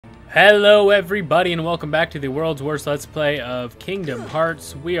Hello everybody and welcome back to the world's worst let's play of Kingdom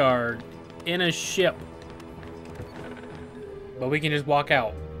Hearts. We are in a ship, but we can just walk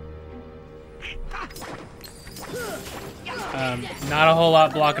out. Not a whole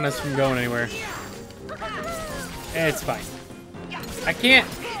lot blocking us from going anywhere. It's fine. I can't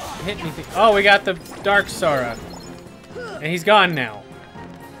hit anything. Oh, we got the Dark Sara. And he's gone now.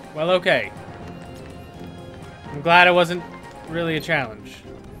 Well, okay. I'm glad it wasn't really a challenge.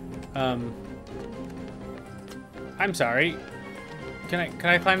 I'm sorry. Can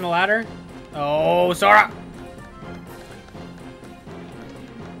I climb the ladder? Oh, Sara!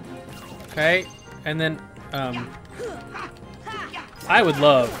 Okay, and then, I would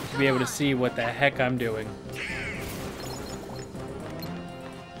love to be able to see what the heck I'm doing.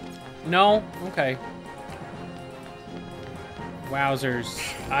 No? Okay. Wowzers.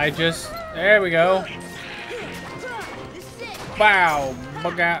 There we go. Bow.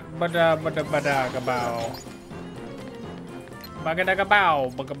 Baga bada bada bada gabow. Baga daga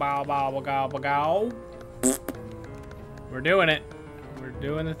bow. Baga bow bow baga bagow. We're doing it. We're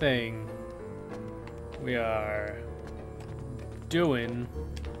doing the thing. We are doing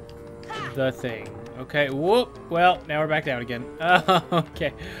the thing. Okay, whoop. Well, now we're back down again. Oh,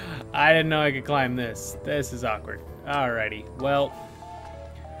 okay. I didn't know I could climb this. This is awkward. Alrighty. Well,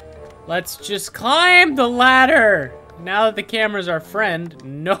 let's just climb the ladder. Now that the camera's our friend.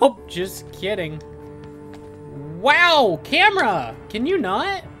 Nope, just kidding. Wow, camera! Can you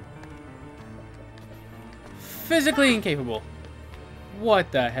not? Physically incapable.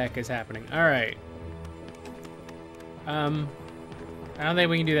 What the heck is happening? Alright. I don't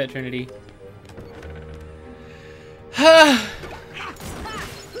think we can do that, Trinity.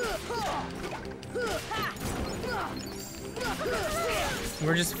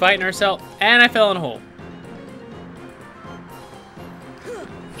 We're just fighting ourselves. And I fell in a hole.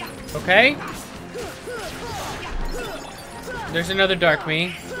 Okay. There's another Dark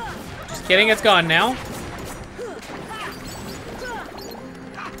Me. Just kidding, it's gone now.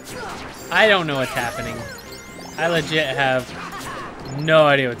 I don't know what's happening. I legit have no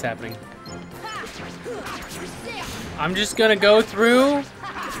idea what's happening. I'm just gonna go through.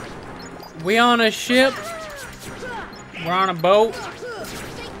 We on a ship. We're on a boat.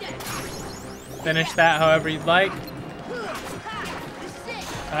 Finish that however you'd like.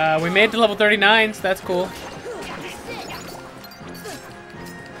 We made it to level 39, so that's cool.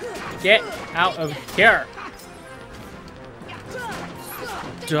 Get out of here.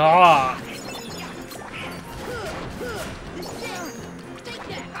 Stop.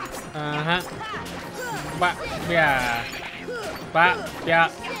 Uh-huh. Ba, yeah. Ba, yeah.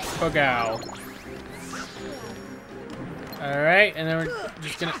 Bogow. Alright, and then we're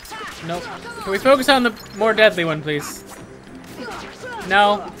just gonna... Nope. Can we focus on the more deadly one, please?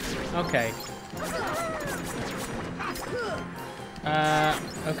 No? Okay.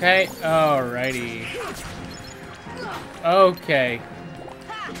 Okay. Alrighty. Okay.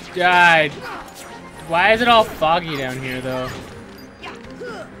 Died. Why is it all foggy down here, though?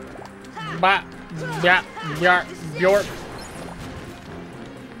 Ba, yeah, yeah, yorp.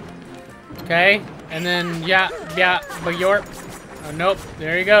 Okay, and then yeah, but yorp. Oh nope,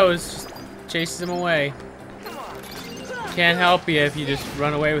 there he goes. Just chases him away. Can't help you if you just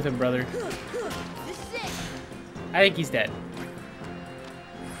run away with him, brother. I think he's dead.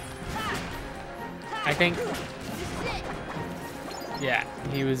 I think... Yeah,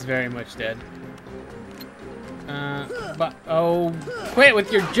 he was very much dead. But... Oh, quit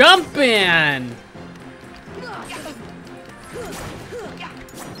with your jumping!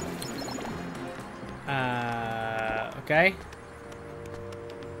 Okay.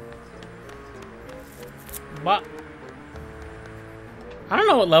 But... I don't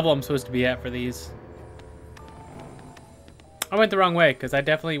know what level I'm supposed to be at for these. I went the wrong way, because I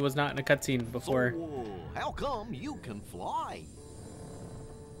definitely was not in a cutscene before. So, how come you can fly?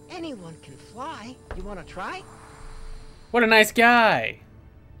 Anyone can fly. You want to try? What a nice guy.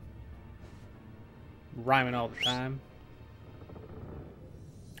 Rhyming all the time.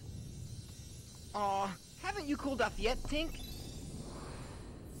 Aw, haven't you cooled off yet, Tink?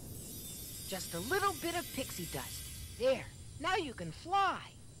 Just a little bit of pixie dust. There. Now you can fly.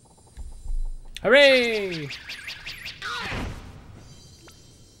 Hooray!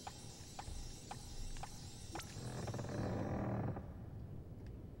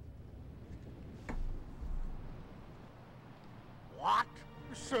 What?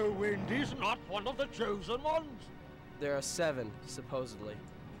 So Wendy's not one of the chosen ones? There are 7, supposedly.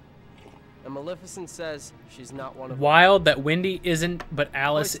 And Maleficent says she's not one of them. Wild that Wendy isn't, but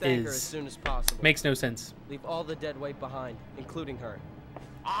Alice Hoist anchor is. as soon as possible. Makes no sense. Leave all the dead weight behind, including her.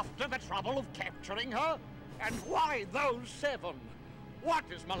 After the trouble of capturing her? And why those 7? What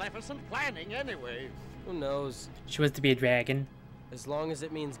is Maleficent planning anyway? Who knows? She wants to be a dragon. As long as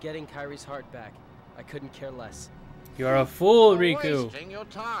it means getting Kyrie's heart back, I couldn't care less. You're a fool, You're Riku. wasting your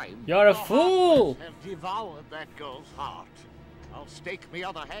time. You're a The fool. Heartless have devoured that girl's heart. I'll stake me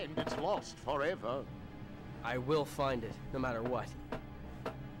other hand it's lost forever. I will find it, no matter what.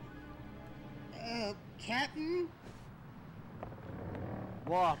 Captain?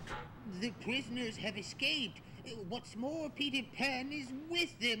 What? The prisoners have escaped. What's more, Peter Pan is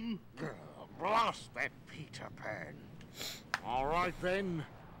with them. Blast that Peter Pan. All right then.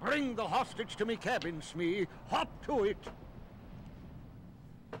 Bring the hostage to me cabin, Smee. Hop to it.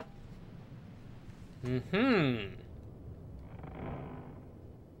 Mm-hmm.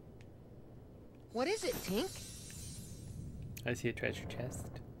 What is it, Tink? I see a treasure chest.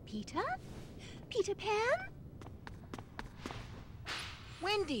 Peter? Peter Pan?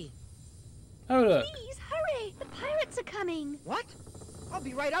 Wendy! Oh, look. Please, hurry! The pirates are coming! What? I'll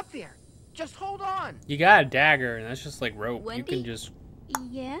be right up there. Just hold on. You got a dagger, and that's just like rope. Wendy? You can just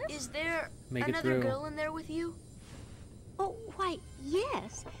Yes? Is there make it another through. girl in there with you? Oh, why,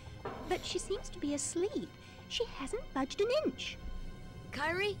 yes. But she seems to be asleep. She hasn't budged an inch.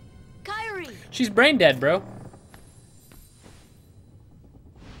 Kyrie? Kyrie! She's brain dead, bro.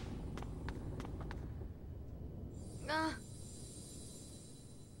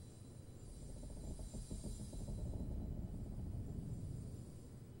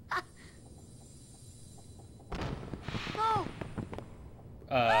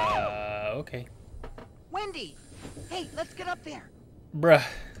 Oh! Okay. Wendy! Hey, let's get up there. Bruh.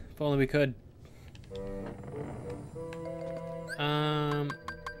 If only we could.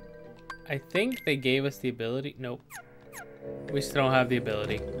 I think they gave us the ability. Nope. We still don't have the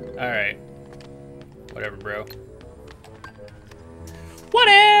ability. Alright. Whatever, bro.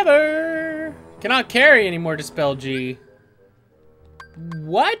 Whatever! Cannot carry anymore to spell G.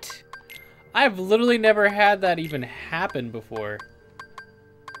 What? I've literally never had that even happen before.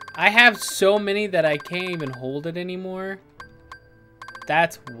 I have so many that I can't even hold it anymore.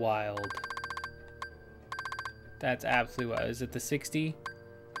 That's wild. That's absolutely wild. Is it the 60?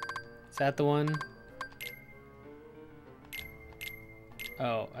 Is that the one?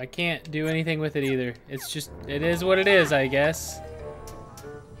 Oh, I can't do anything with it either. It's just, it is what it is, I guess.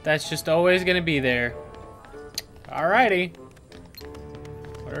 That's just always gonna be there. Alrighty.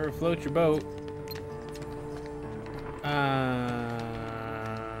 Whatever floats your boat.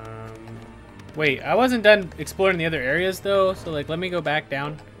 Wait, I wasn't done exploring the other areas though, so like let me go back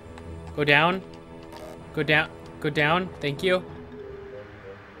down. Go down. Go down. Go down. Thank you.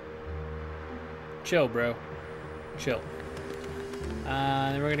 Chill, bro. Chill.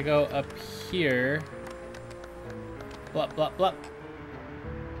 Then we're gonna go up here. Blup, blup, blup.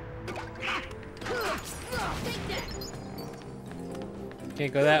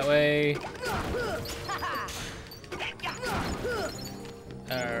 Can't go that way.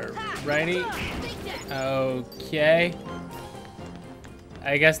 Alrighty. Okay.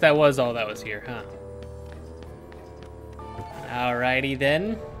 I guess that was all that was here, huh? Alrighty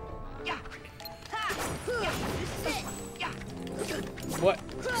then. What?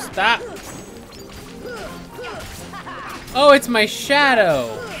 Stop! Oh, it's my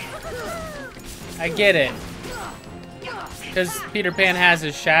shadow! I get it. Because Peter Pan has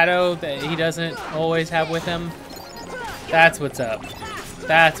his shadow that he doesn't always have with him. That's what's up.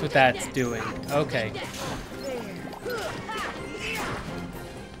 That's what that's doing. Okay.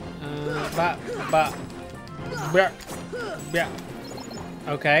 Yeah.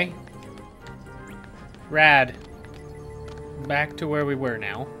 Okay. Rad. Back to where we were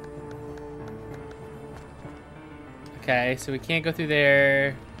now. Okay, so we can't go through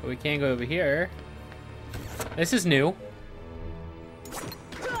there, but we can go over here. This is new.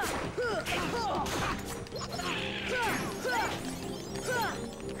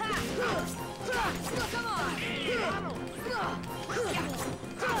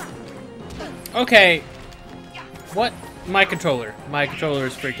 Okay. What? My controller. My controller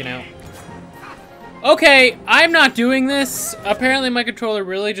is freaking out. Okay, I'm not doing this. Apparently my controller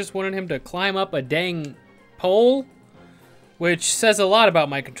really just wanted him to climb up a dang pole, which says a lot about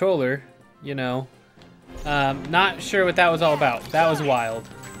my controller, you know. Not sure what that was all about. That was wild.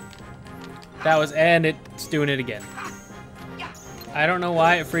 That was, and it's doing it again. I don't know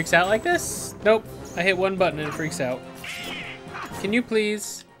why it freaks out like this. Nope, I hit one button and it freaks out. Can you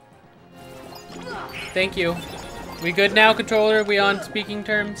please? Thank you. We good now, controller? We on speaking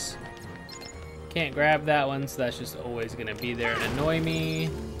terms? Can't grab that one, so that's just always gonna be there and annoy me.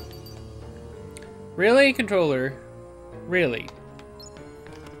 Really, controller? Really?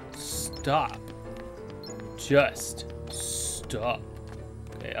 stop. Just stop.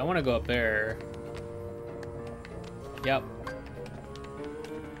 Okay, I want to go up there. Yep.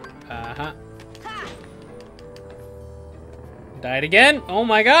 Uh-huh. Died again. Oh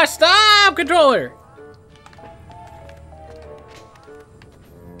my gosh, stop, controller!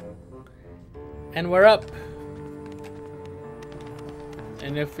 And we're up.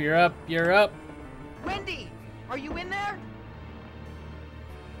 And if you're up, you're up. Wendy, are you in there?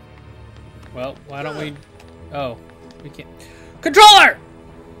 Well, why don't we... Oh, we can't... Controller!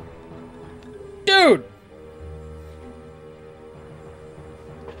 Dude!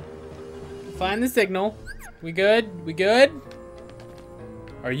 Find the signal. We good? We good?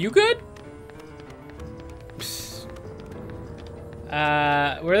 Are you good? Psst.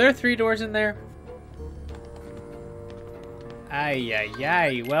 Were there 3 doors in there? Ay, ay,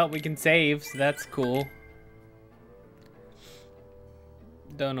 ay. Well, we can save, so that's cool.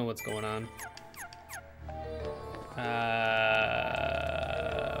 Don't know what's going on.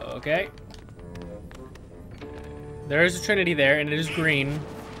 Okay. There is a Trinity there, and it is green.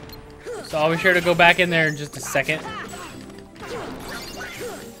 So I'll be sure to go back in there in just a second.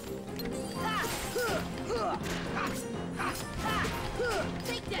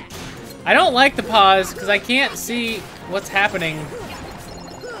 I don't like the pause, because I can't see what's happening.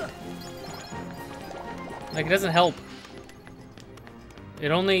 Like, it doesn't help.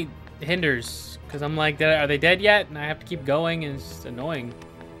 It only hinders, because I'm like, are they dead yet? And I have to keep going, and it's just annoying.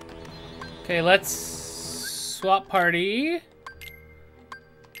 Okay, let's swap party.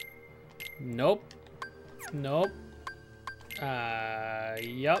 Nope. Nope.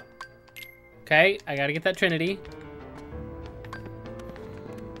 Yup. Okay, I gotta get that Trinity.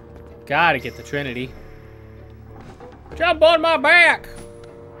 Gotta get the Trinity. Jump on my back!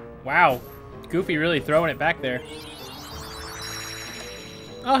 Wow. Goofy really throwing it back there.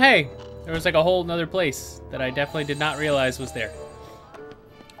 Oh, hey. There was like a whole nother place that I definitely did not realize was there.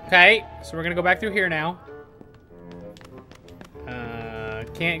 Okay, so we're gonna go back through here now.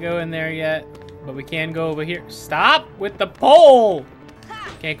 Can't go in there yet, but we can go over here. Stop with the pole!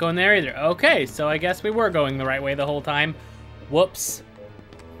 Can't go in there either. Okay, so I guess we were going the right way the whole time. Whoops.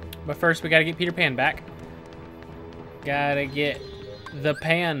 But first, we gotta get Peter Pan back. Gotta get the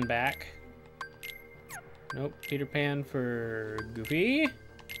pan back. Nope, Peter Pan for Goofy.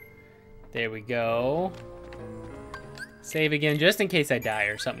 There we go. Save again, just in case I die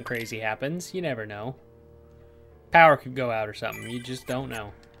or something crazy happens. You never know. Power could go out or something. You just don't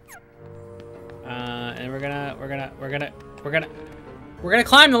know. And we're gonna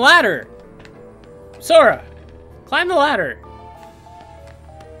climb the ladder. Sora, climb the ladder.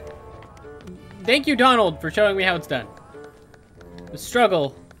 Thank you, Donald, for showing me how it's done. The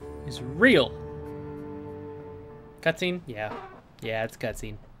struggle is real. Cutscene? Yeah. Yeah, it's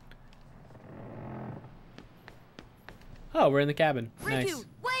cutscene. Oh, we're in the cabin. Nice. Riku,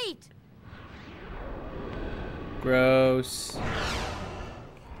 wait! Gross.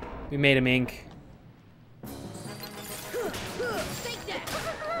 We made him ink.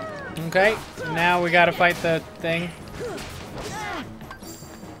 Okay, now we gotta fight the thing.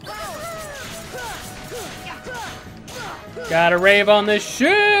 Gotta rave on this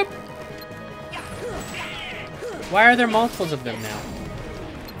ship! Why are there multiples of them now?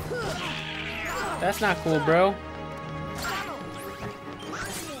 That's not cool, bro.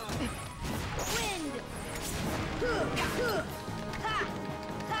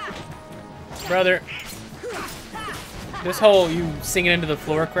 Brother, this whole you singing into the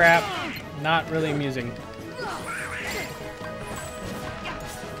floor crap, not really amusing.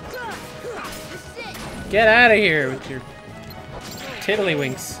 Get out of here with your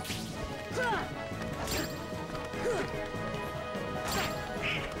tiddlywinks.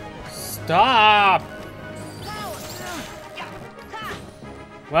 Stop!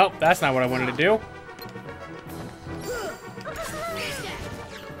 Well, that's not what I wanted to do.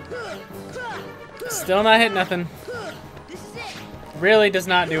 Still not hit nothing. Really does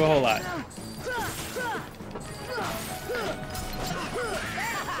not do a whole lot.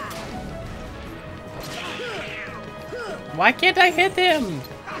 Why can't I hit him?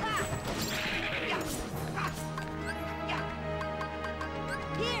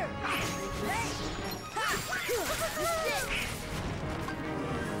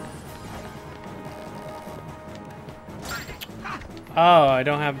 Oh, I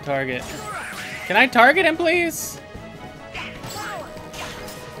don't have a target. Can I target him, please?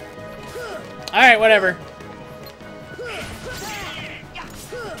 Alright, whatever.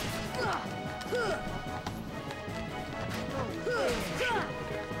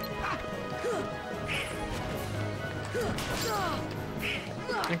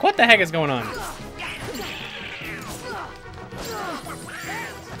 Like, what the heck is going on?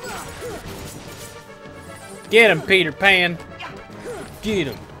 Get him, Peter Pan. Get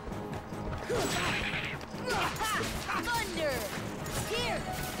him. Thunder! Here!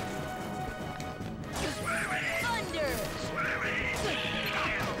 Thunder!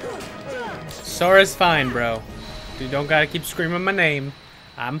 Sora's fine, bro. You don't gotta keep screaming my name.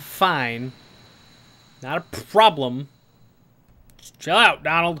 I'm fine. Not a problem. Just chill out,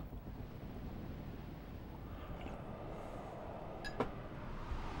 Donald.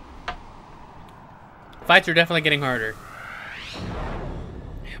 Fights are definitely getting harder.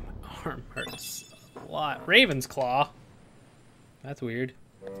 Man, my arm hurts a lot. Raven's Claw. That's weird.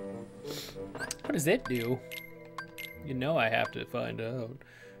 What does it do? You know I have to find out.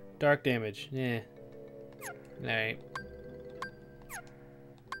 Dark damage. Yeah. Alright.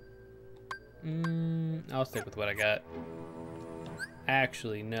 I'll stick with what I got.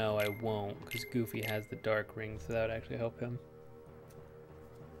 Actually, no, I won't, because Goofy has the dark ring, so that would actually help him.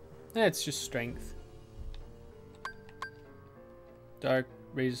 It's just strength. Dark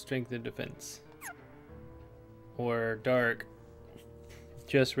raises strength and defense. Or dark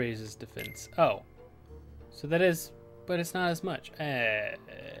just raises defense. Oh. So that is, but it's not as much.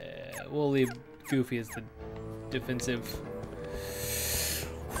 We'll leave Goofy as the defensive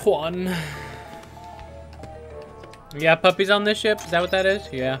one. We got puppies on this ship? Is that what that is?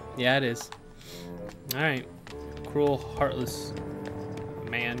 Yeah, it is. Alright. Cruel, heartless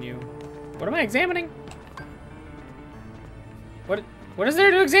man, you. What am I examining? What is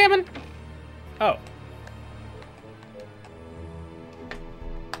there to examine? Oh.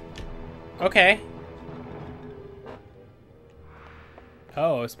 Okay.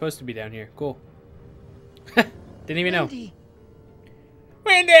 Oh, it's supposed to be down here. Cool. Didn't even know. Wendy!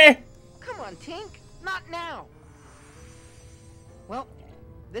 Wendy! Come on, Tink. Not now. Well,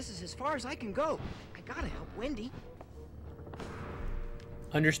 this is as far as I can go. I gotta help Wendy.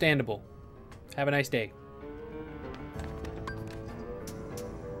 Understandable. Have a nice day.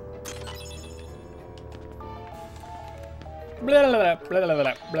 Blah, blah, blah, blah,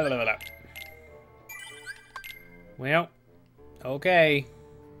 blah, blah, blah, blah. Well, okay.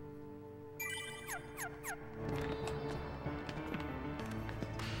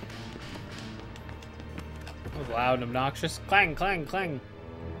 That was loud and obnoxious. Clang, clang, clang.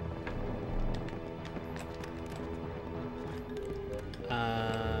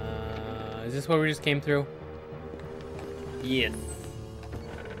 Is this where we just came through? Yes.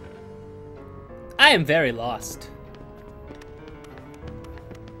 I am very lost.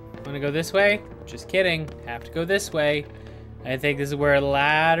 Wanna go this way? Just kidding. Have to go this way. I think this is where a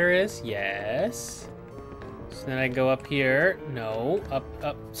ladder is. Yes. So then I go up here. No. Up,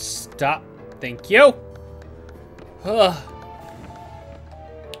 up. Stop. Thank you. Ugh.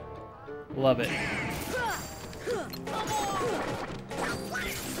 Love it.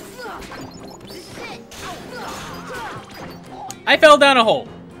 I fell down a hole.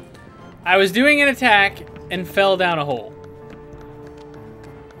 I was doing an attack and fell down a hole.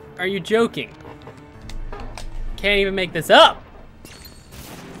 Are you joking? Can't even make this up.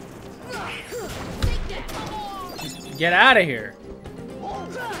 Get out of here.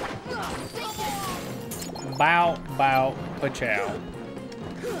 Bow, bow, pa-chow.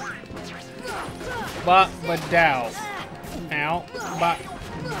 Ba-ba-dow. Ow.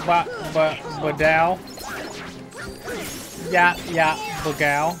 Ba-ba-ba-ba-dow. Yeah,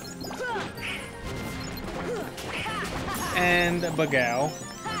 bagow. And bagow.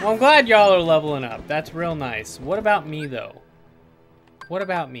 Well, I'm glad y'all are leveling up. That's real nice. What about me, though? What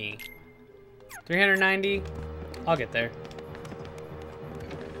about me? 390? I'll get there.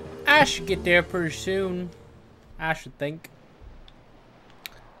 I should get there pretty soon. I should think.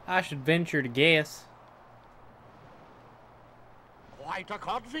 I should venture to guess. Quite a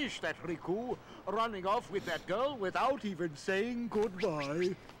codfish, that Riku, running off with that girl without even saying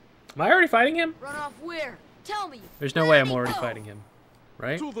goodbye. Am I already fighting him? Run off where? Tell me. There's no way I'm already fighting him.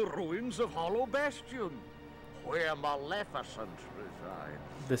 Right? To the ruins of Hollow Bastion, where Maleficent resides.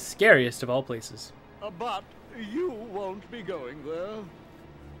 The scariest of all places. But you won't be going there.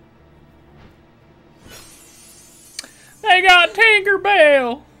 They got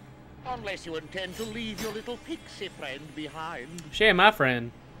Tinkerbell! Unless you intend to leave your little pixie friend behind. She ain't my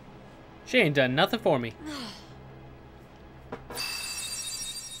friend. She ain't done nothing for me.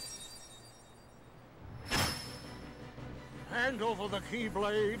 Hand over the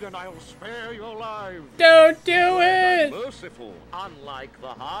Keyblade and I'll spare your lives. Don't do it! Merciful, unlike the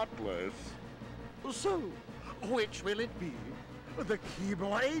Heartless. So, which will it be? The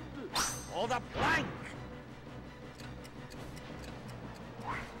Keyblade or the plank?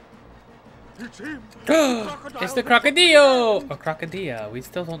 It's him. It's the crocodile! Or crocodile, we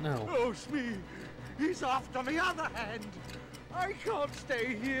still don't know. Oh, Smee, he's after the other hand. I can't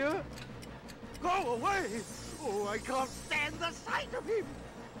stay here. Go away. Oh, I can't stand the sight of him.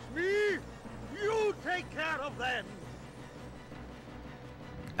 Smee, you take care of them.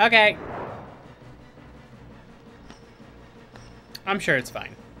 Okay. I'm sure it's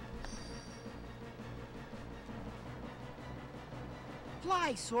fine.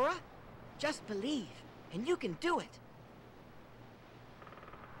 Fly, Sora. Just believe, and you can do it.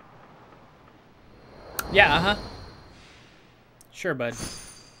 Yeah, uh-huh. Sure, bud.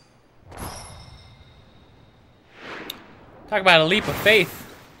 Talk about a leap of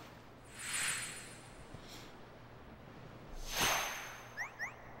faith.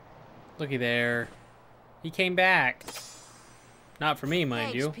 Looky there. He came back. Not for me,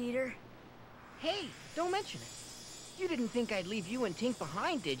 mind Thanks, you. Peter. Hey, don't mention it. You didn't think I'd leave you and Tink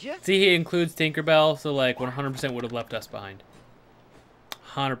behind, did you? See, he includes Tinkerbell, so like 100% would have left us behind.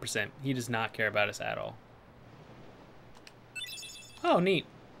 100%. He does not care about us at all. Oh, neat.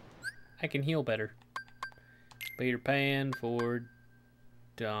 I can heal better. Peter Pan, Ford,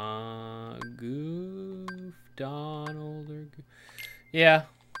 Goof, Donald, or Goof. Yeah,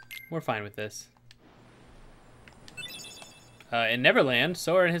 we're fine with this. In Neverland,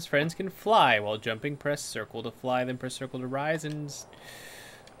 Sora and his friends can fly. While jumping, press circle to fly, then press circle to rise, and...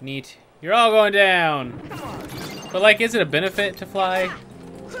 Neat. You're all going down! But, like, is it a benefit to fly?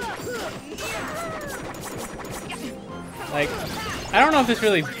 Like, I don't know if this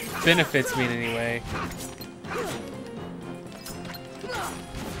really benefits me in any way.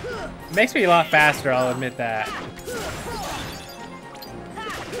 It makes me a lot faster, I'll admit that.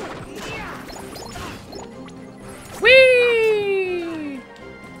 Whee!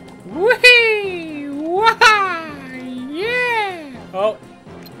 Whee! Wah! Yeah! Oh.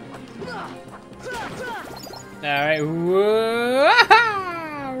 Alright.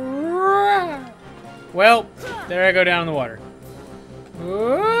 Well, there I go down in the water.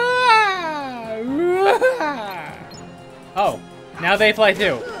 Oh, now they fly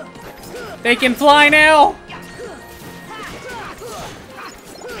too. They can fly now!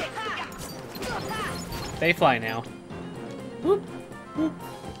 They fly now. Whoop, whoop.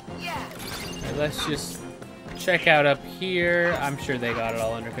 Right, let's just check out up here. I'm sure they got it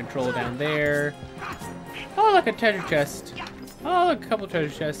all under control down there. Oh, look, a treasure chest. Oh, look, a couple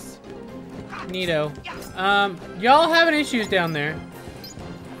treasure chests. Neato. Y'all having issues down there.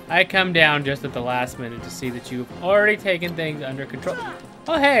 I come down just at the last minute to see that you've already taken things under control.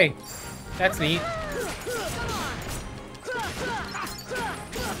 Oh, hey. That's neat.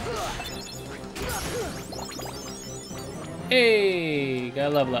 Hey, gotta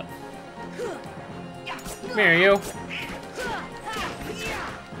level up. Come here, you.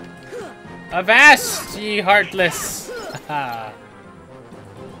 Avast, ye Heartless. Ba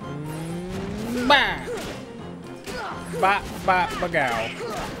ba ba gow.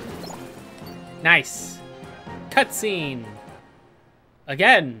 Nice. Cutscene.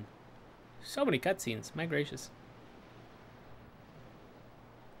 Again. So many cutscenes. My gracious.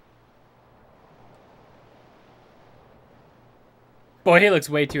 Boy, he looks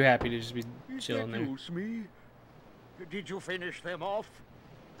way too happy to just be chilling there. Smee? Did you finish them off?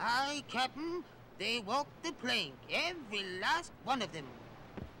 Aye, Captain. They walked the plank, every last one of them.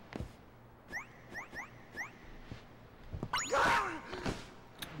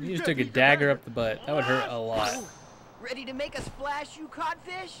 You just took a dagger up the butt. That would hurt a lot. Ready to make a splash, you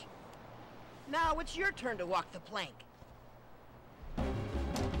codfish? Now it's your turn to walk the plank.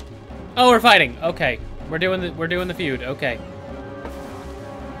 Oh, we're fighting. Okay, we're doing the feud. Okay.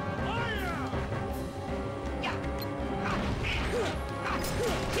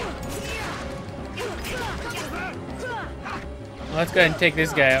 Well, let's go ahead and take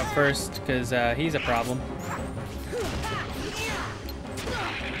this guy out first, because he's a problem.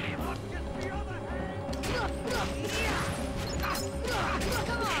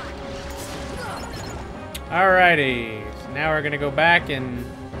 Alrighty, so now we're gonna go back and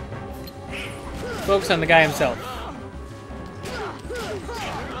focus on the guy himself.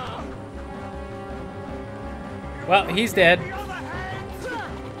 Well, he's dead.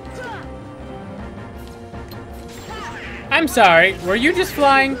 I'm sorry, were you just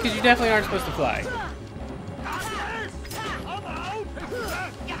flying? Because you definitely aren't supposed to fly.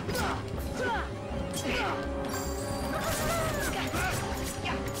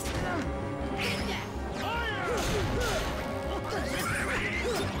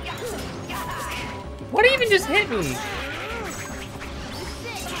 What even just hit me?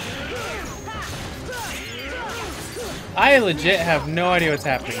 I legit have no idea what's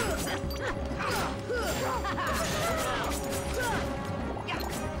happening.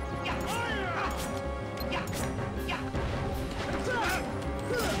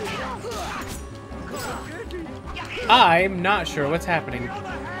 I'm not sure what's happening.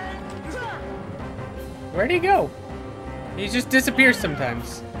 Where'd he go? He just disappears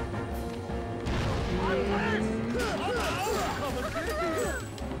sometimes.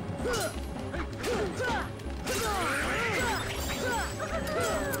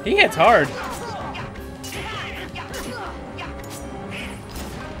 He hits hard.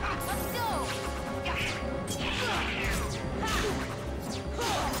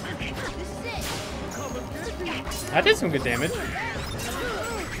 That did some good damage.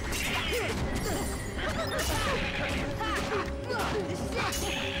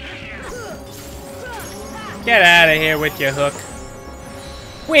 Get out of here with your hook.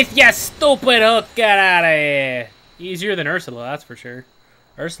 With your stupid hook, get out of here. Easier than Ursula, that's for sure.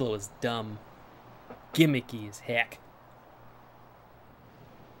 Ursula was dumb. Gimmicky as heck.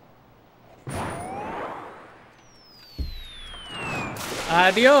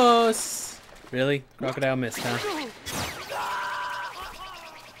 Adios. Really? Crocodile missed, huh?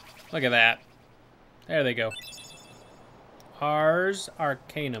 Look at that. There they go. Ars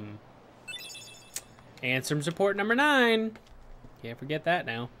Arcanum. Ansem support number 9. Can't forget that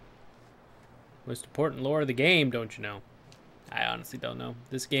now. Most important lore of the game, don't you know? I honestly don't know.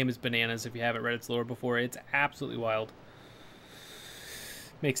 This game is bananas if you haven't read its lore before. It's absolutely wild.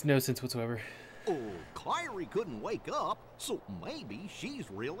 Makes no sense whatsoever. Oh, Kyrie couldn't wake up, so maybe she's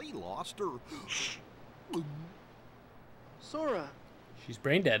really lost her... Sora. She's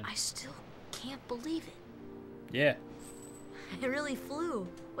brain dead. I still can't believe it. Yeah. I really flew.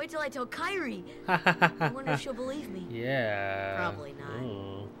 Wait till I tell Kyrie. I wonder if she'll believe me. Yeah. Probably not.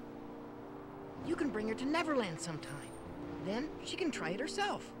 Oh. You can bring her to Neverland sometime. Then she can try it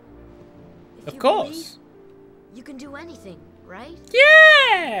herself. If Of you course. believe, you can do anything, right?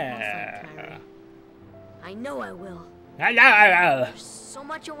 Yeah. I'll find Kyrie. I know I will. Yeah. There's so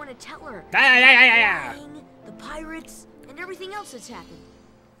much I want to tell her. Yeah. Flying, the pirates, and everything else that's happened.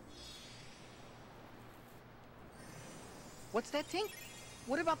 What's that, Tink?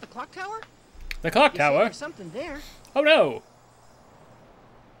 What about the clock tower? The clock You say tower. there's something there. Oh no.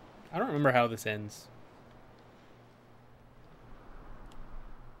 I don't remember how this ends.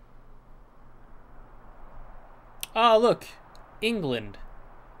 Oh, look. England.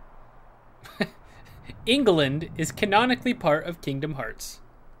 England is canonically part of Kingdom Hearts.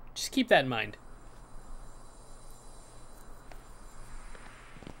 Just keep that in mind.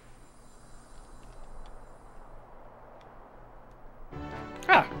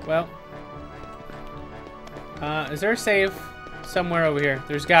 Ah, well. Is there a save somewhere over here?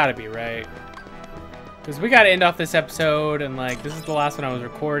 There's gotta be, right? Because we gotta end off this episode, and like, this is the last one I was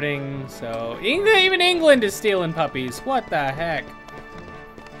recording, so... Even England is stealing puppies. What the heck?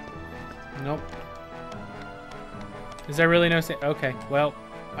 Nope. Is there really no save? Okay, well.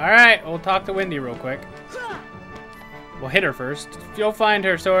 Alright, we'll talk to Wendy real quick. We'll hit her first. You'll find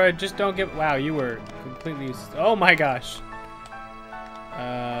her, Sora. Just don't get... Wow, you were completely... Oh my gosh.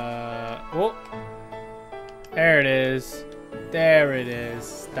 Oh. There it is. There it is.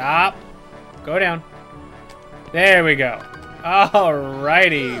 Stop. Go down. There we go.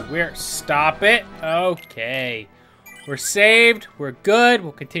 Alrighty. Stop it. Okay. We're saved. We're good.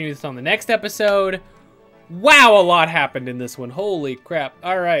 We'll continue this on the next episode. Wow, a lot happened in this one. Holy crap.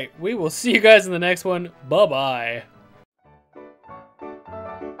 Alright. We will see you guys in the next one. Bye-bye.